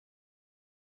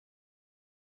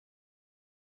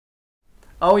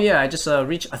Oh yeah, I just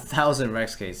reached 1,000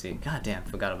 Rex KC. God damn,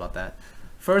 forgot about that.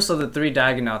 First of the 3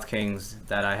 Dagonoth Kings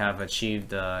that I have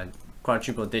achieved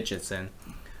quadruple digits in.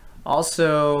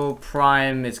 Also,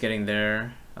 Prime is getting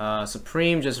there.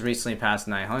 Supreme just recently passed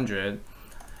 900.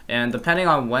 And depending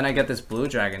on when I get this Blue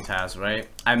Dragon task, right,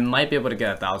 I might be able to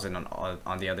get 1,000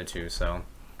 on the other 2, so.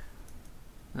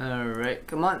 Alright,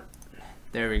 come on.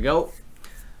 There we go.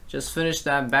 Just finished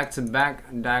that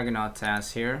back-to-back Dagonoth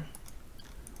task here.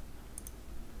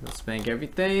 Let's make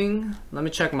everything. Let me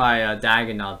check my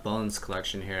Dagonoth bones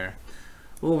collection here.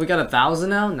 Ooh, we got 1,000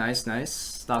 now. Nice, nice.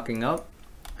 Stocking up.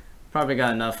 Probably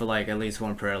got enough for like at least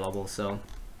 1 prayer level, so.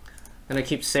 Gonna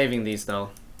keep saving these though.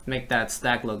 Make that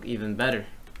stack look even better.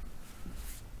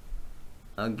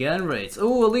 Again, rates.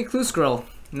 Ooh, Elite Clue Scroll.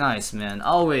 Nice, man.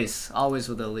 Always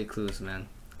with the Elite Clues, man.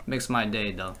 Makes my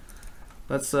day though.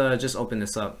 Let's just open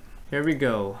this up. Here we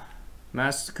go.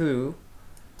 Master Clue.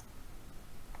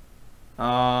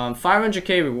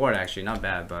 500k reward actually, not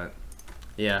bad, but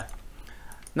yeah.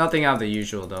 Nothing out of the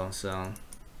usual though, so.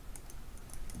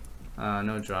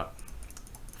 No drop.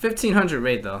 1,500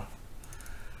 raid though.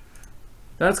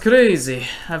 That's crazy.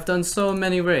 I've done so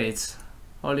many raids.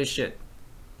 Holy shit.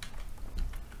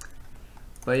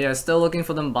 But yeah, still looking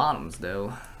for them bottoms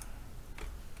though.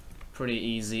 Pretty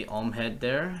easy head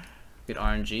there. Good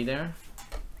RNG there.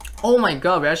 Oh my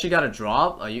god, we actually got a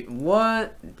drop? Are you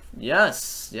what?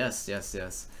 Yes.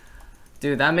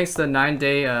 Dude, that makes the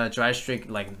 9-day dry streak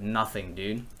like nothing,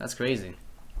 dude. That's crazy.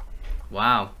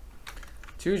 Wow.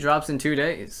 2 drops in 2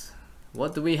 days.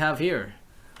 What do we have here?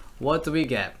 What do we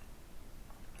get?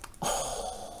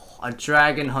 Oh, a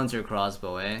Dragon Hunter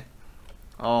crossbow, eh?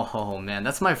 Oh man,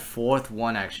 that's my 4th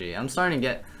one actually. I'm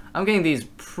getting these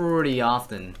pretty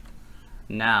often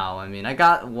now. I mean, I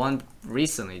got one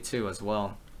recently too as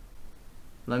well.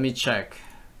 Let me check.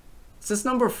 Is this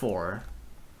number 4?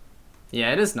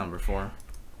 Yeah, it is number 4.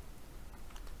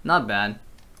 Not bad.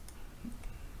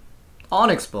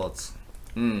 Onyx bolts.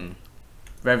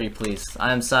 Very pleased.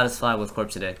 I am satisfied with Corp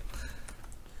today.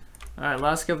 Alright,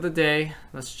 last gift of the day.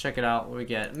 Let's check it out. What we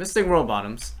get? Mystic World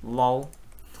Bottoms. Lol.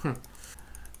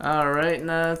 Alright,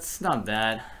 that's not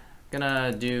bad.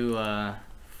 Gonna do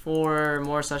 4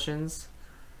 more sessions.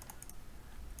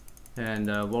 And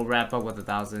we'll wrap up with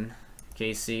 1,000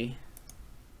 KC.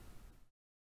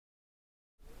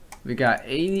 We got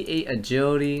 88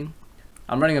 agility.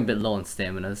 I'm running a bit low on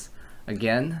staminas.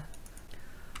 Again.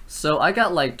 So I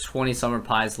got like 20 summer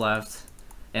pies left.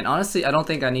 And honestly, I don't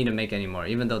think I need to make any more,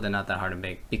 even though they're not that hard to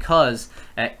make. Because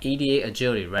at 88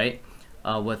 agility, right?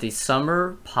 With the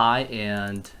summer pie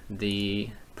and the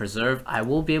preserve, I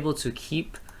will be able to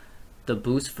keep the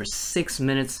boost for 6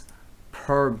 minutes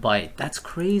per bite. That's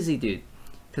crazy, dude.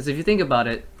 Because if you think about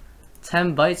it,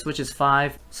 10 bites, which is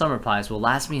 5 summer pies, will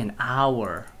last me an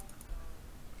hour.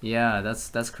 Yeah,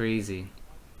 that's crazy.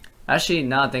 Actually,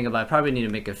 now I think about it, I probably need to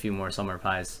make a few more summer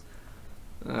pies.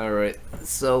 Alright,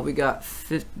 so we got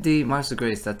 50 Marks of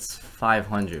Grace, that's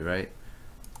 500, right?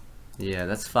 Yeah,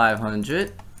 that's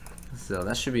 500. So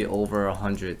that should be over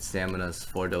 100 staminas,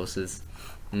 4 doses.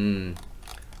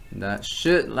 That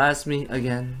should last me,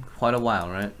 again, quite a while,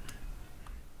 right?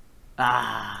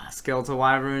 Skeletal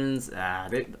Wyverns.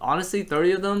 Honestly,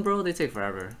 30 of them, bro, they take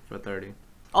forever for 30.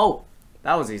 Oh,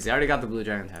 that was easy. I already got the Blue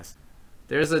Dragon test.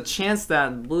 There's a chance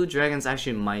that Blue Dragons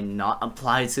actually might not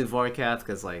apply to Vorkath,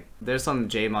 because like there's some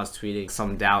JMods tweeting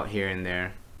some doubt here and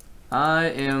there. I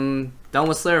am done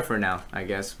with Slayer for now, I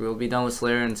guess. We'll be done with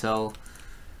Slayer until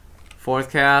 4th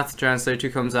Cath. Dragon Slayer 2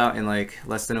 comes out in like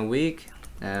less than a week.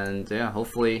 And yeah,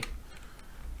 hopefully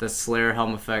the Slayer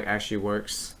Helm effect actually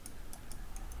works.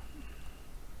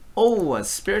 Oh, a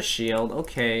Spirit Shield.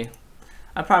 Okay.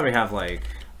 I probably have like...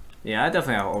 Yeah, I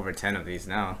definitely have over 10 of these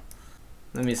now.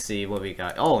 Let me see what we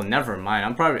got. Oh, never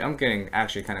mind. I'm getting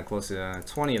actually kind of close to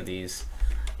 20 of these.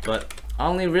 But I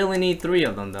only really need 3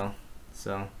 of them though.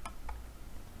 So.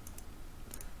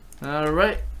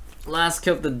 Alright. Last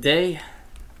kill of the day.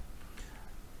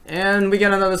 And we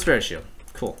get another Spirit Shield.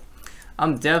 Cool.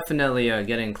 I'm definitely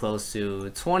getting close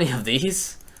to 20 of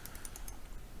these.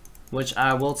 Which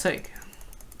I will take.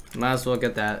 Might as well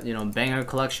get that, you know, banger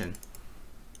collection.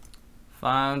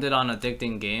 Found it on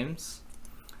Addicting Games.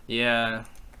 Yeah,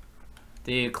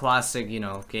 the classic, you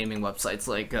know, gaming websites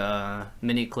like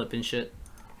Mini Clip and shit.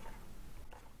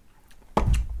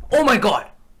 Oh my god!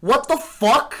 What the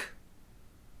fuck?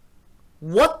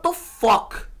 What the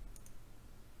fuck?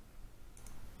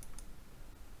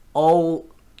 Oh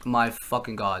my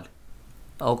fucking god.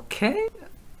 Okay?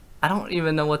 I don't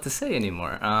even know what to say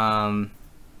anymore.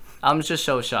 I'm just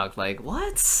so shocked, like,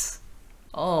 what?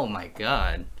 Oh my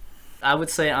god. I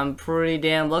would say I'm pretty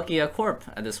damn lucky at Corp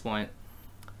at this point.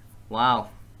 Wow.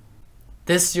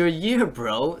 This your year,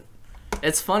 bro.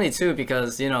 It's funny too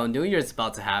because, you know, New Year's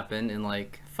about to happen in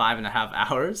like 5.5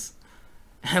 hours.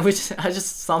 And I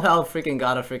just somehow freaking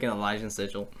got a freaking Elijah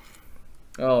sigil.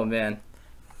 Oh man.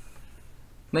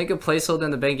 Make a placeholder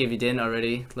in the bank if you didn't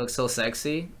already. Looks so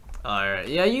sexy. Alright,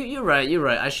 yeah, you're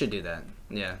right, I should do that.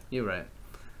 Yeah, you're right.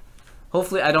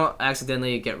 Hopefully I don't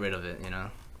accidentally get rid of it, you know.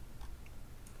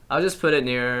 I'll just put it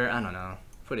near, I don't know.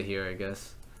 Put it here, I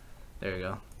guess. There you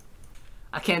go.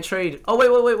 I can't trade. Oh wait.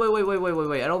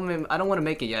 I don't want to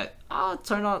make it yet. Oh,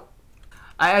 turn on.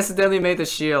 I accidentally made the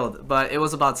shield, but it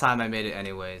was about time I made it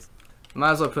anyways.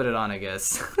 Might as well put it on, I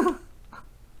guess.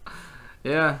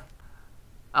 Yeah.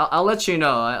 I'll let you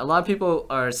know. A lot of people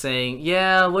are saying,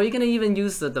 yeah, where are you gonna even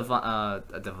use the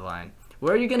divine?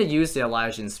 Where are you gonna use the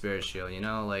Elijah Spirit Shield? You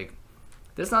know, like,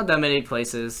 there's not that many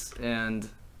places, and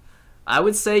I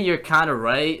would say you're kind of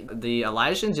right. The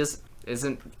Elijah just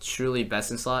isn't truly best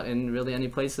in slot in really any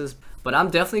places, but I'm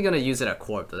definitely gonna use it at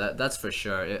Corp. That's for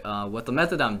sure. With the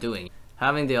method I'm doing,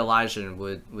 having the Elijah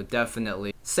would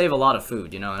definitely save a lot of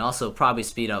food, you know, and also probably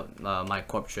speed up my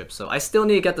Corp trip. So I still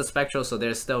need to get the Spectral, so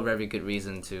there's still very good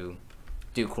reason to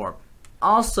do Corp.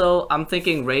 Also, I'm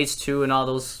thinking Raids 2 and all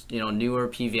those, you know, newer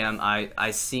PVM, I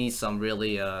see some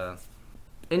really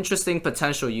interesting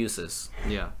potential uses,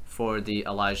 yeah, for the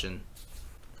Elijah.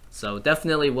 So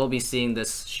definitely we'll be seeing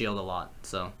this shield a lot,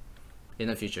 so, in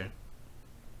the future.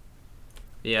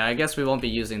 Yeah, I guess we won't be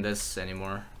using this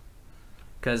anymore.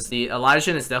 Because the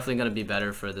Elijah is definitely going to be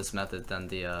better for this method than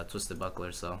the Twisted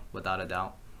Buckler, so, without a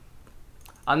doubt.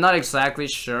 I'm not exactly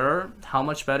sure how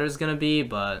much better it's going to be,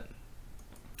 but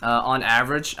on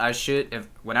average,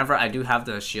 whenever I do have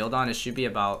the shield on, it should be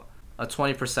about a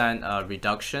 20%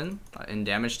 reduction in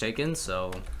damage taken,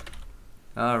 so...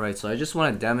 Alright, so I just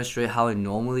want to demonstrate how I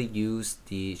normally use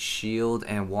the shield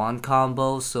and wand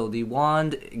combo. So the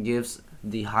wand gives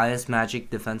the highest magic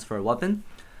defense for a weapon,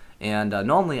 and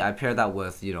normally I pair that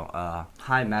with, you know,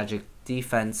 high magic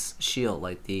defense shield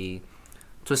like the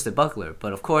Twisted Buckler.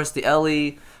 But of course the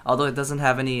LE, although it doesn't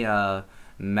have any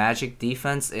magic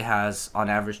defense, it has on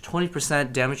average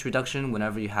 20% damage reduction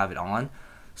whenever you have it on.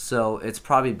 So it's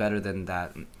probably better than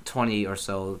that 20 or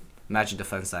so magic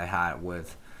defense I had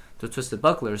with the Twisted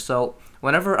Buckler. So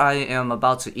whenever I am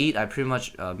about to eat, I pretty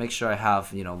much make sure I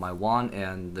have, you know, my wand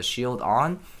and the shield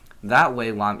on. That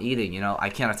way while I'm eating, you know, I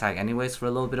can't attack anyways for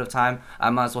a little bit of time. I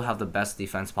might as well have the best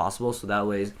defense possible, so that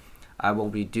way I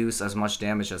will reduce as much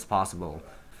damage as possible.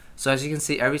 So as you can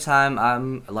see, every time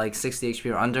I'm like 60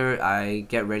 HP or under, I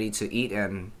get ready to eat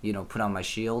and, you know, put on my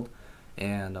shield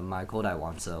and my Kodai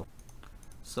wand. So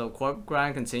Corp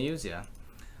grind continues, yeah.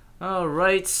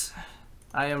 Alright.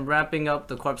 I am wrapping up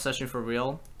the Corp session for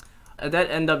real. I did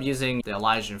end up using the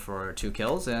Elijah for 2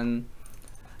 kills, and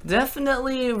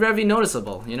definitely very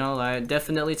noticeable. You know, I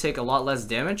definitely take a lot less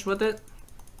damage with it,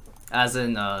 as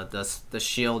in the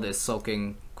shield is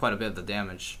soaking quite a bit of the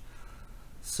damage.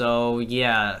 So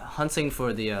yeah, hunting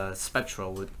for the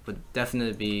Spectral would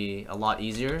definitely be a lot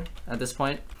easier at this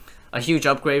point. A huge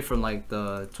upgrade from like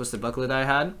the Twisted Buckler that I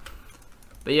had.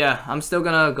 But yeah, I'm still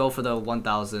gonna go for the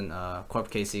 1000 Corp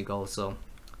KC goal, so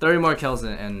 30 more kills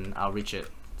and I'll reach it,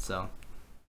 so.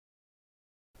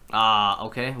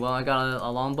 Okay, well I got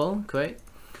a longbow, great.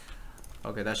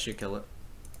 Okay, that should kill it.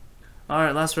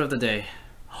 Alright, last row of the day.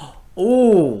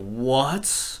 Oh,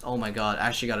 what? Oh my god, I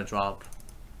actually got a drop.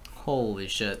 Holy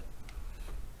shit.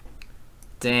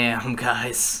 Damn,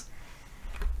 guys.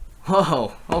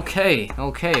 Whoa, okay,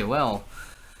 well.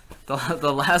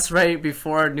 The last raid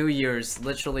before New Year's,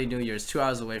 literally New Year's, 2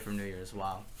 hours away from New Year's,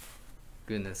 wow.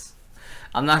 Goodness.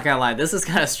 I'm not gonna lie, this is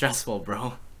kind of stressful,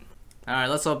 bro. Alright,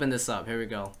 let's open this up, here we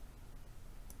go.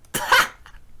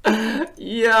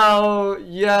 Yo,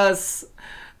 yes!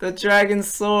 The dragon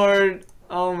sword!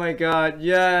 Oh my god,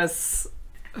 yes!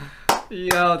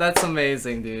 Yo, that's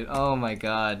amazing, dude. Oh my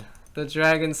god. The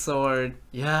dragon sword,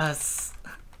 yes!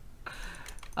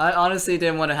 I honestly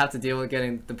didn't want to have to deal with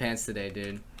getting the pants today,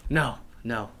 dude. No.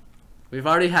 We've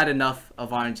already had enough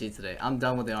of RNG today. I'm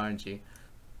done with the RNG.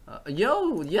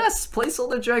 Yo, yes!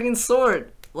 Placeholder dragon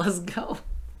sword! Let's go!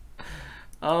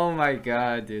 Oh my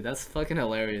god, dude. That's fucking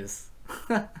hilarious.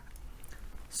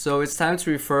 So it's time to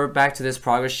refer back to this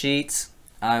progress sheet.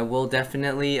 I will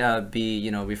definitely be, you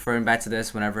know, referring back to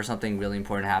this whenever something really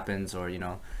important happens or, you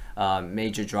know,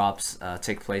 major drops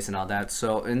take place and all that.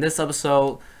 So in this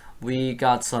episode, we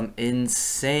got some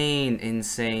insane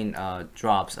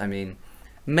drops. I mean,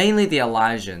 mainly the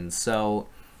Elijahs. So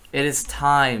it is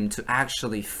time to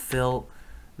actually fill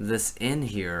this in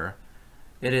here.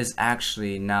 It is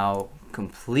actually now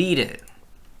completed.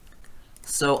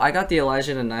 So I got the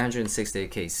Elijah at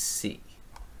 968 KC.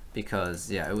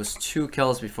 because yeah, it was 2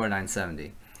 kills before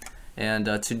 970. And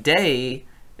today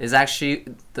is actually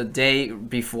the day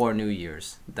before New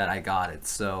Year's that I got it,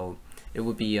 so it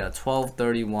would be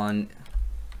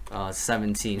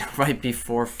 12/31/17 right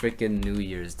before freaking New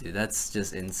Year's, dude. That's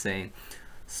just insane.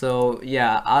 So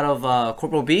yeah, out of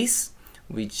Corporal Beast,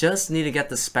 we just need to get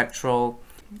the Spectral,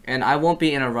 and I won't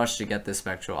be in a rush to get this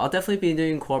Spectral. I'll definitely be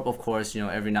doing Corp, of course, you know,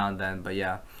 every now and then, but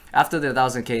yeah, after the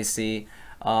 1000 KC,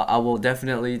 I will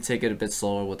definitely take it a bit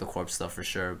slower with the Corp stuff for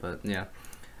sure, but yeah.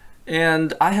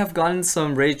 And I have gotten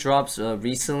some raid drops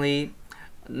recently.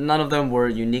 None of them were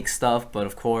unique stuff, but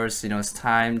of course, you know, it's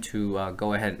time to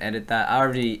go ahead and edit that. I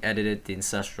already edited the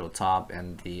Ancestral Top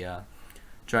and the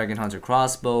Dragon Hunter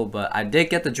Crossbow, but I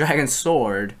did get the Dragon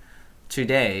Sword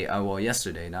today, well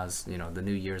yesterday. Now it's, you know, the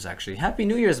New Year's actually. Happy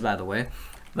New Year's, by the way.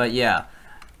 But yeah,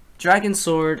 Dragon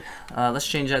Sword, let's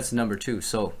change that to number 2.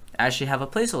 So I actually have a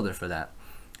placeholder for that.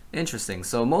 Interesting.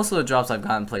 So most of the drops I've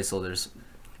gotten placeholders.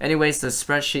 Anyways, the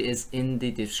spreadsheet is in the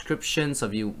description, so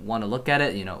if you want to look at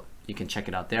it, you know, you can check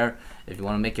it out there. If you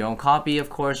want to make your own copy,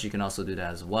 of course, you can also do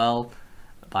that as well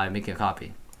by making a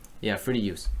copy. Yeah, free to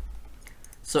use.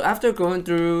 So after going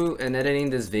through and editing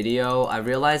this video, I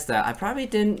realized that I probably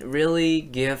didn't really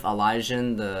give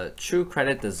Elysian the true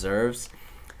credit deserves.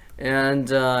 And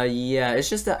yeah, it's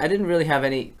just that I didn't really have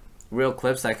any real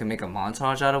clips that I can make a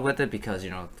montage out of with it, because, you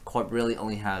know, Corp really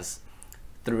only has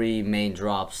 3 main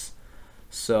drops.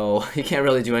 So you can't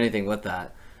really do anything with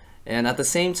that. And at the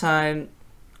same time,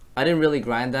 I didn't really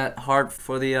grind that hard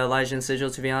for the Elysian Sigil,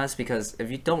 to be honest, because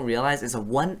if you don't realize, it's a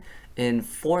 1 in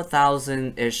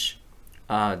 4,000-ish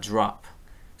drop.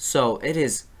 So it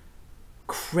is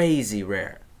crazy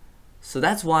rare. So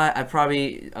that's why I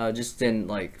probably just didn't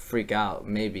like freak out.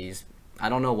 Maybe I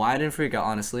don't know why I didn't freak out,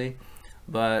 honestly,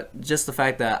 but just the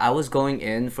fact that I was going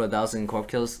in for 1,000 Corp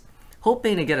kills,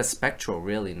 hoping to get a Spectral,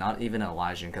 really, not even an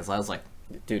Elysian, because I was like,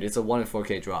 dude, it's a 1 in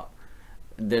 4K drop.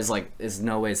 There's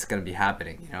no way it's gonna be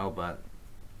happening, you know. But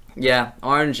yeah,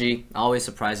 RNG always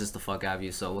surprises the fuck out of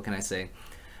you, so what can I say?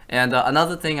 And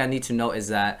another thing I need to note is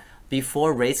that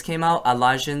before raids came out,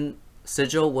 Elysian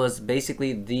Sigil was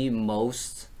basically the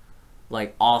most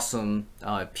like awesome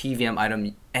PVM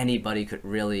item anybody could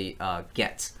really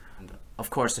get. And of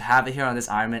course, to have it here on this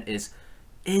Ironman is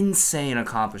insane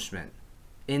accomplishment.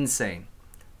 Insane.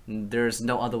 There's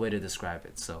no other way to describe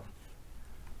it. So,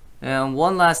 and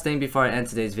one last thing before I end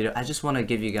today's video, I just want to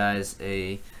give you guys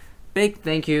a big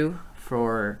thank you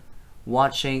for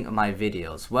watching my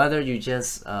videos. Whether you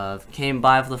just came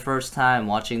by for the first time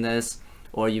watching this,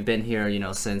 or you've been here, you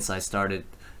know, since I started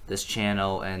this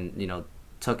channel and, you know,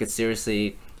 took it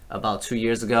seriously about 2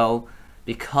 years ago,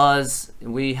 because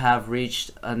we have reached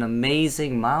an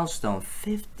amazing milestone,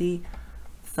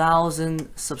 50,000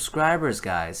 subscribers,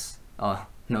 guys. Oh,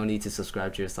 no need to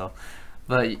subscribe to yourself.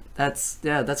 But that's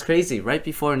crazy, right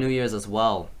before New Year's as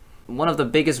well. One of the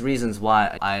biggest reasons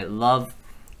why I love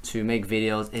to make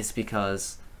videos is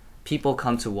because people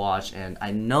come to watch, and I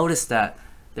noticed that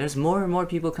there's more and more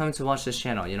people coming to watch this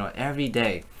channel, you know, every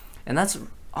day. And that's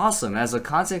awesome. As a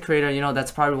content creator, you know,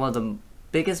 that's probably one of the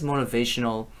biggest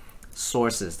motivational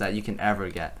sources that you can ever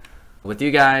get. With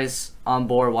you guys on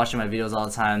board watching my videos all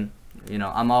the time, you know,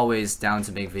 I'm always down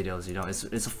to make videos. You know,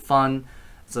 it's fun.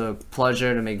 It's a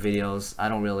pleasure to make videos. I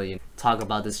don't really talk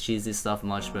about this cheesy stuff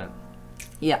much, but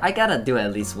yeah, I gotta do it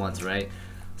at least once, right?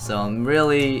 So I'm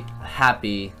really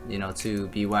happy, you know, to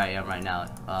be where I am right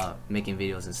now, making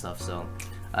videos and stuff. So,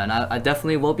 and I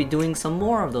definitely will be doing some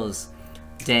more of those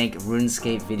dank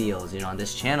RuneScape videos, you know, on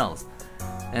this channel.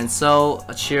 And so,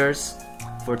 cheers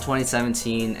for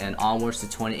 2017 and onwards to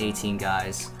 2018,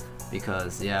 guys,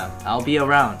 because yeah, I'll be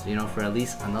around, you know, for at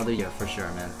least another year for sure,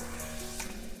 man.